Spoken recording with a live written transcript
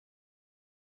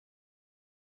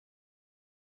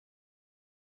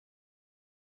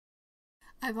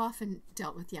I've often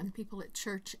dealt with young people at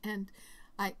church, and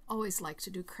I always like to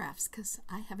do crafts because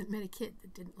I haven't met a kid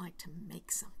that didn't like to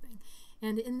make something.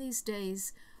 And in these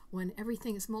days, when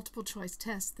everything is multiple choice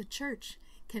tests, the church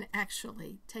can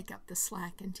actually take up the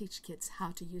slack and teach kids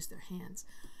how to use their hands,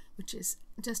 which is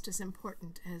just as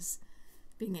important as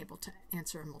being able to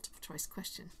answer a multiple choice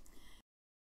question.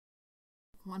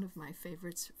 One of my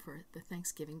favorites for the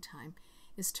Thanksgiving time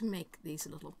is to make these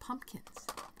little pumpkins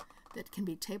that can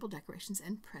be table decorations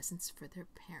and presents for their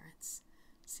parents.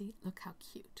 See, look how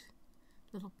cute.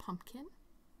 Little pumpkin.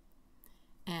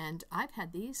 And I've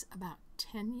had these about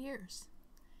 10 years.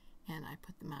 And I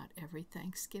put them out every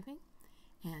Thanksgiving.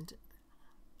 And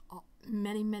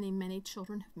many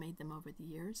children have made them over the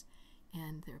years.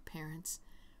 And their parents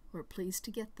were pleased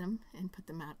to get them and put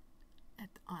them out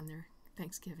on their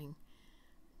Thanksgiving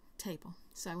table.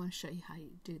 So I want to show you how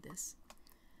you do this.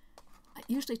 It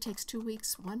usually takes 2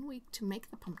 weeks, 1 week to make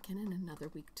the pumpkin and another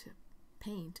week to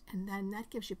paint, and then that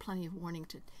gives you plenty of warning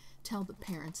to tell the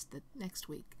parents that next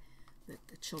week that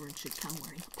the children should come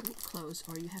wearing clothes,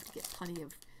 or you have to get plenty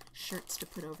of shirts to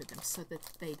put over them so that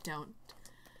they don't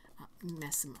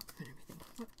mess them up and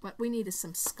everything. What we need is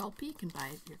some Sculpy. You can buy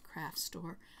it at your craft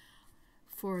store.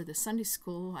 For the Sunday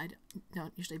school, I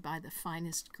don't usually buy the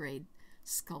finest grade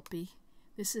Sculpy.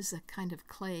 This is a kind of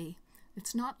clay.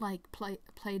 It's not like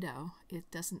Play-Doh. It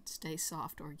doesn't stay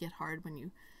soft or get hard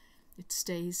when it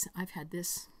stays. I've had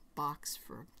this box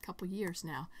for a couple years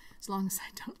now, as long as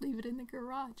I don't leave it in the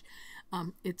garage.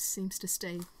 It seems to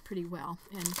stay pretty well,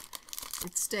 and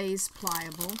it stays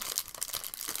pliable.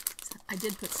 I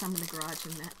did put some in the garage,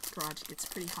 and that garage gets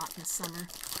pretty hot in the summer,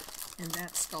 and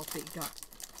that Sculpy got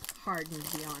hardened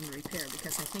beyond repair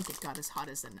because I think it got as hot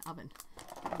as an oven.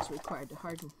 It was required to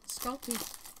harden. Sculpy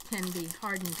can be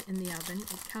hardened in the oven.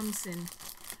 It comes in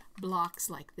blocks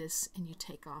like this, and you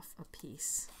take off a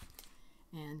piece.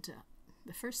 And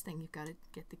the first thing you've got to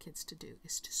get the kids to do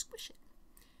is to squish it.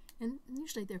 And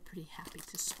usually they're pretty happy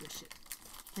to squish it.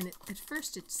 And at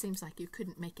first it seems like you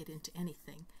couldn't make it into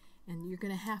anything. And you're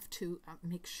going to have to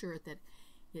make sure that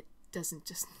it doesn't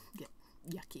just get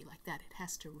yucky like that. It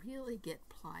has to really get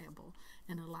pliable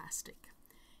and elastic.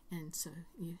 And so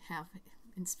you have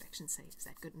inspection say, is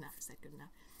that good enough? Is that good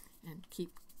enough? And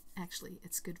actually,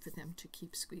 it's good for them to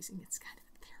keep squeezing. It's kind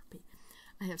of therapy.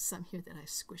 I have some here that I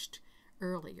squished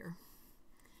earlier.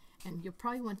 And you'll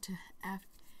probably want to,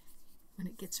 when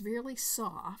it gets really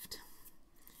soft,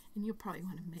 and you'll probably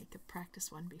want to make a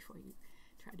practice one before you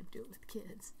try to do it with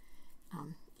kids.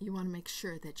 You want to make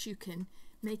sure that you can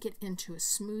make it into a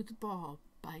smooth ball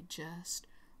by just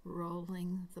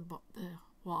rolling the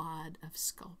wad of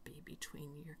Sculpy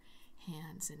between your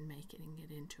hands and making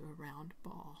it into a round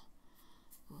ball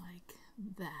like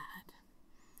that.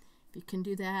 If you can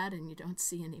do that and you don't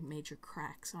see any major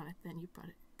cracks on it, then you've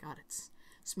got it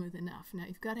smooth enough. Now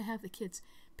you've got to have the kids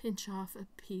pinch off a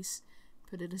piece,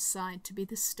 put it aside to be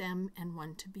the stem and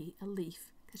one to be a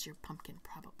leaf, because your pumpkin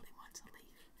probably wants a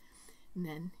leaf. And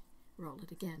then roll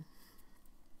it again.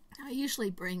 Now, I usually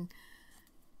bring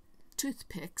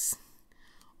toothpicks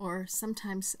or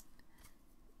sometimes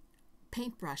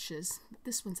paintbrushes.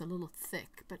 This one's a little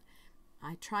thick, but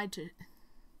I tried to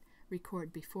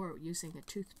record before using a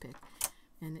toothpick,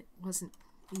 and it wasn't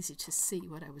easy to see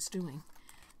what I was doing.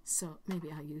 So maybe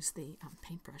I'll use the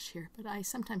paintbrush here. But I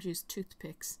sometimes use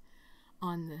toothpicks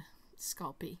on the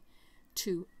Sculpy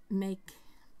to make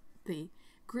the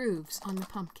grooves on the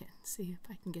pumpkin. See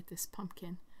if I can get this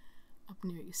pumpkin up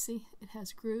near you. See, it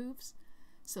has grooves,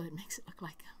 so it makes it look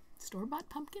like a store-bought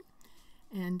pumpkin.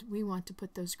 And we want to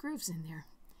put those grooves in there.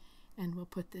 And we'll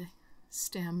put the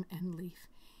stem and leaf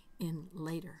in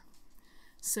later.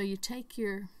 So you take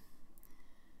your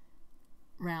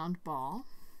round ball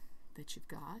that you've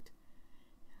got.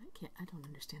 I don't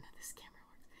understand how this camera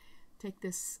works. Take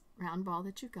this round ball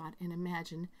that you've got and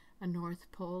imagine a North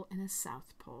Pole and a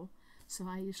South Pole. So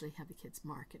I usually have the kids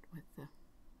mark it with the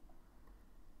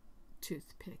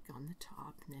toothpick on the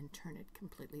top and then turn it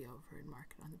completely over and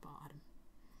mark it on the bottom.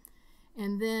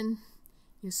 And then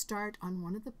you start on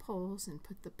one of the poles and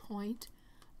put the point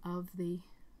of the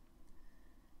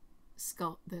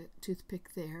toothpick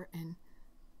there and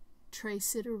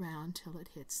trace it around till it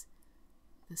hits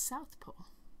the South Pole.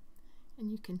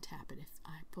 And you can tap it. If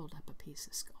I pulled up a piece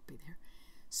of Sculpy there.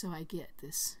 So I get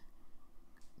this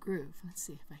groove. Let's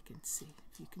see if I can see,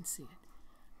 if you can see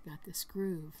it. Got this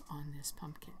groove on this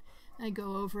pumpkin. I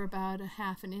go over about a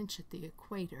 ½ an inch at the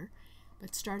equator,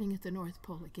 but starting at the North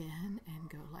Pole again and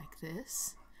go like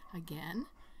this, again,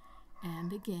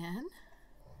 and again,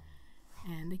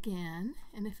 and again.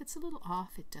 And if it's a little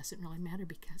off, it doesn't really matter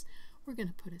because we're going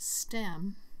to put a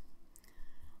stem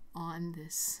on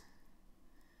this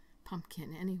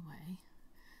pumpkin anyway.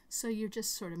 So you're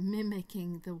just sort of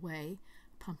mimicking the way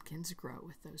pumpkins grow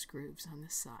with those grooves on the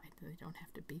side. They don't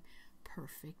have to be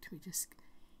perfect. We just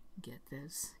get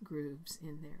those grooves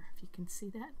in there, if you can see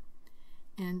that.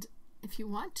 And if you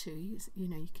want to, you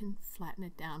can flatten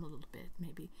it down a little bit.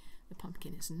 Maybe the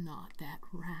pumpkin is not that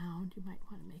round. You might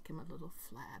want to make him a little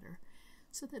flatter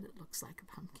so that it looks like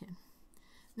a pumpkin.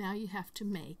 Now you have to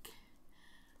make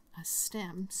a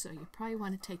stem, so you probably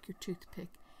want to take your toothpick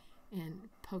and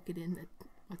poke it in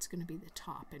what's going to be the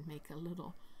top and make a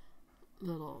little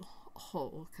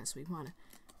hole, because we want to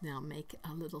now make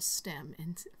a little stem.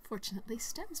 And fortunately,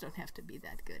 stems don't have to be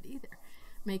that good either.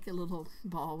 Make a little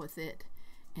ball with it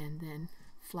and then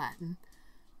flatten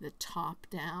the top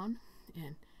down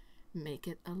and make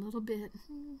it a little bit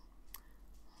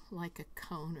like a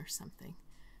cone or something,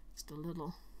 just a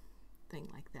little thing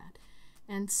like that,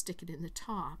 and stick it in the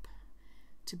top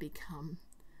to become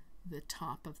the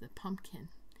top of the pumpkin.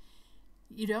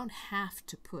 You don't have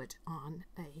to put on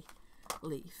a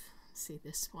leaf. See,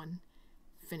 this one,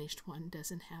 finished one,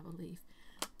 doesn't have a leaf,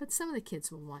 but some of the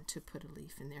kids will want to put a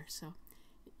leaf in there, so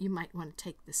you might want to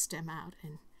take the stem out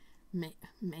and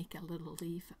make a little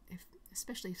leaf,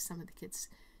 especially if some of the kids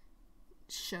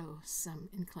show some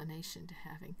inclination to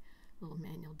having a little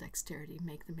manual dexterity.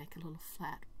 Make them make a little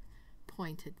flat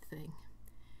pointed thing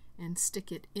and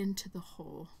stick it into the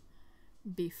hole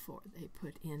before they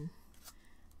put in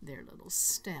their little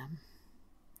stem.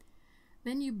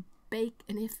 Then you bake,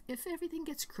 and if everything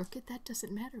gets crooked, that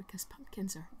doesn't matter, because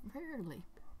pumpkins are rarely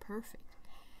perfect.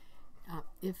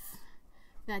 If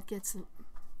that gets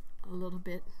a little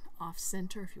bit off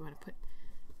center, if you want to put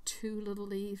 2 little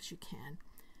leaves, you can.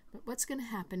 But what's going to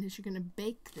happen is you're going to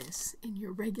bake this in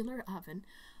your regular oven.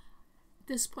 At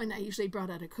this point, I usually brought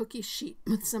out a cookie sheet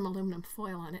with some aluminum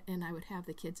foil on it, and I would have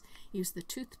the kids use the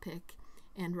toothpick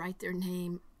and write their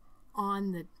name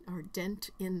on or dent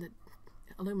in the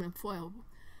aluminum foil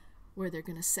where they're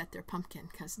going to set their pumpkin,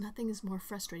 because nothing is more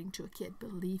frustrating to a kid,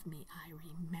 believe me, I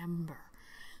remember,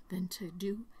 than to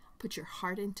put your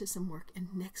heart into some work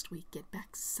and next week get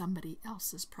back somebody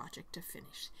else's project to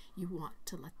finish. You want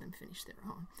to let them finish their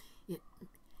own.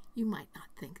 You might not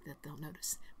think that they'll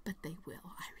notice, but they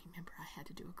will. I remember I had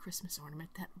to do a Christmas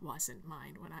ornament that wasn't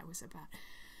mine when I was about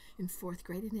in 4th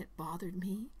grade, and it bothered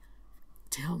me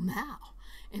till now.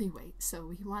 Anyway, so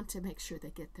we want to make sure they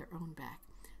get their own back.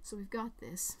 So we've got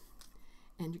this,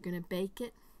 and you're going to bake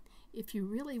it. If you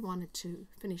really wanted to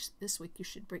finish this week, you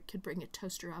could bring a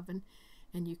toaster oven,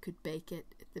 and you could bake it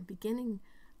at the beginning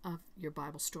of your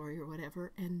Bible story or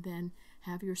whatever, and then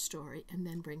have your story, and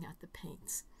then bring out the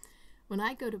paints. When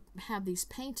I go to have these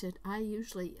painted, I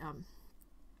usually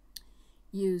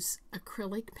use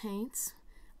acrylic paints.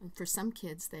 For some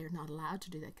kids, they are not allowed to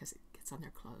do that because it gets on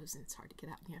their clothes and it's hard to get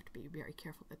out, and you have to be very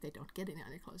careful that they don't get any on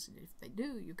their clothes. And if they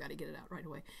do, you've got to get it out right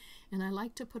away. And I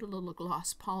like to put a little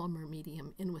gloss polymer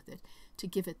medium in with it to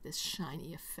give it this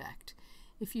shiny effect.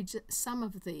 If you some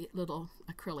of the little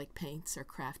acrylic paints or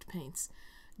craft paints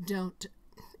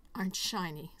aren't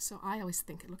shiny, so I always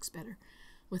think it looks better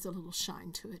with a little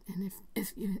shine to it. And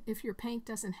if your paint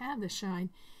doesn't have the shine,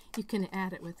 you can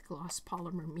add it with gloss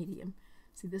polymer medium.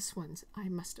 See, this one's, I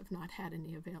must have not had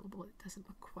any available. It doesn't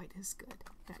look quite as good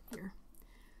that year,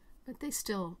 but they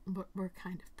still were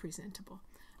kind of presentable.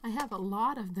 I have a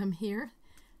lot of them here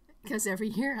because every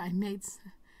year I made,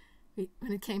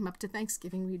 when it came up to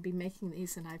Thanksgiving, we'd be making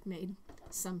these, and I've made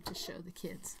some to show the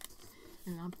kids.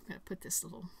 And I'm going to put this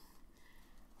little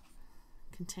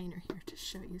container here to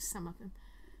show you some of them.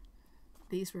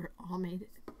 These were all made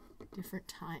at different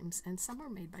times, and some were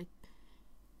made by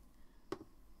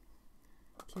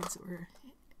kids that were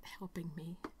helping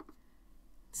me,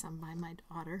 some by my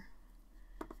daughter,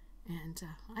 and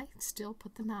I still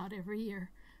put them out every year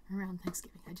around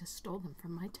Thanksgiving. I just stole them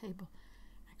from my table,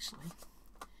 actually.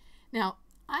 Now,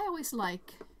 I always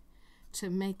like to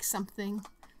make something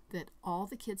that all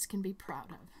the kids can be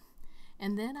proud of,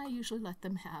 and then I usually let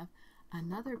them have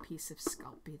another piece of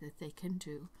Sculpy that they can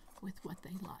do with what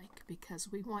they like,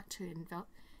 because we want to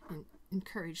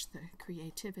encourage the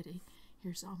creativity.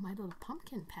 Here's all my little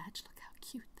pumpkin patch. Look how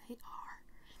cute they are.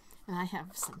 And I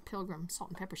have some Pilgrim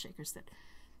salt and pepper shakers that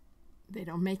they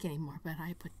don't make anymore, but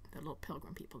I put the little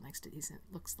Pilgrim people next to these, and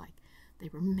it looks like they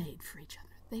were made for each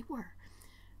other. They were.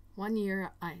 One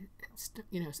year,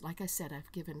 like I said,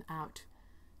 I've given out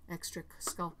extra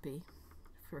Sculpy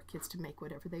for kids to make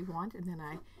whatever they want, and then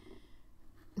I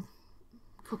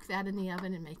cook that in the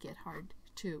oven and make it hard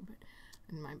too.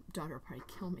 And my daughter will probably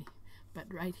kill me.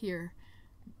 But right here,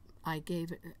 I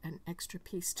gave an extra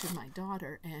piece to my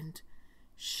daughter, and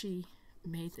she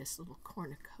made this little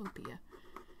cornucopia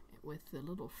with the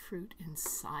little fruit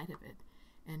inside of it,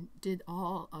 and did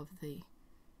all of the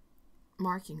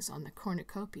markings on the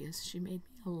cornucopias. She made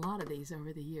me a lot of these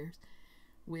over the years,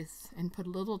 and put a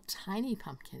little tiny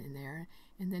pumpkin in there,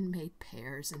 and then made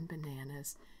pears and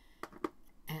bananas,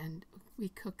 and we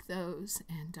cooked those,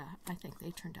 and I think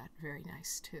they turned out very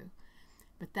nice too.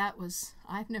 But that was,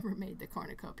 I've never made the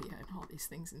cornucopia and all these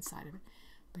things inside of it,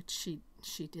 but she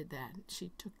did that.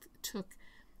 She took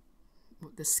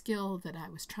the skill that I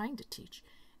was trying to teach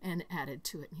and added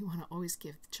to it, and you want to always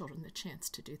give children the chance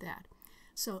to do that.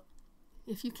 So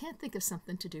if you can't think of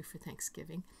something to do for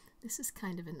Thanksgiving, this is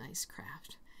kind of a nice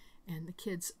craft, and the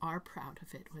kids are proud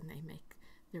of it when they make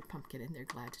their pumpkin, and they're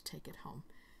glad to take it home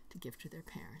to give to their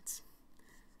parents.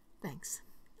 Thanks.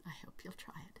 I hope you'll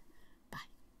try it.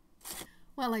 Bye.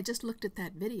 Well, I just looked at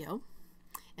that video,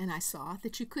 and I saw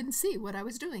that you couldn't see what I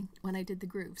was doing when I did the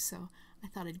groove, so I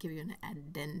thought I'd give you an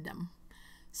addendum.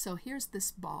 So here's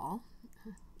this ball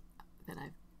that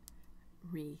I've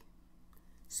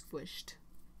re-squished,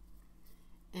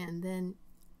 and then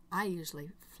I usually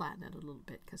flatten it a little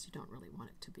bit because you don't really want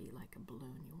it to be like a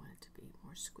balloon. You want it to be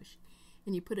more squishy.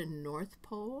 And you put a north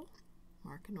pole,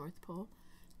 mark a north pole,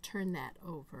 turn that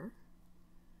over,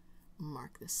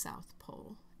 mark the south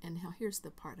pole. And now here's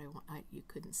the part you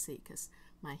couldn't see because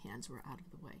my hands were out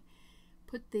of the way.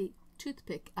 Put the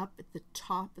toothpick up at the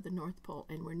top of the north pole,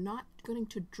 and we're not going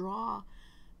to draw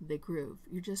the groove.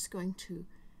 You're just going to,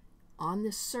 on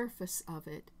the surface of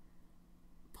it,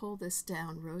 pull this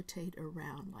down, rotate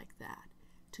around like that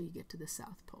till you get to the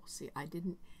south pole. See, I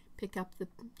didn't pick up the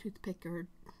toothpick or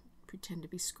pretend to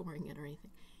be scoring it or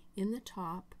anything. In the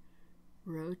top,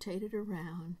 rotate it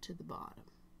around to the bottom.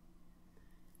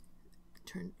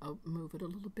 Move it a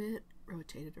little bit,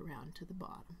 rotate it around to the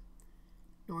bottom.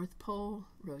 North pole,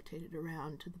 rotate it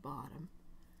around to the bottom.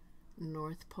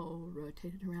 North pole,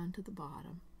 rotate it around to the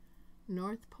bottom.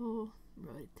 North pole,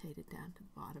 rotate it down to the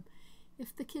bottom.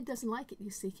 If the kid doesn't like it,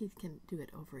 you see, he can do it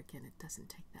over again. It doesn't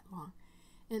take that long.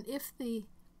 And if the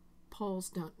poles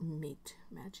don't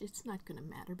match, it's not going to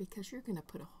matter because you're going to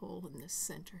put a hole in the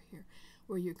center here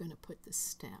where you're going to put the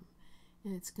stem,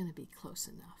 and it's going to be close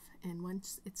enough. And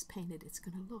once it's painted, it's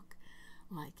going to look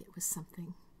like it was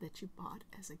something that you bought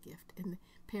as a gift, and the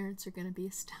parents are going to be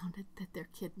astounded that their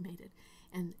kid made it,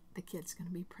 and the kid's going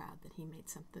to be proud that he made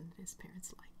something that his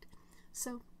parents liked.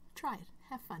 So try it.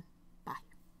 Have fun.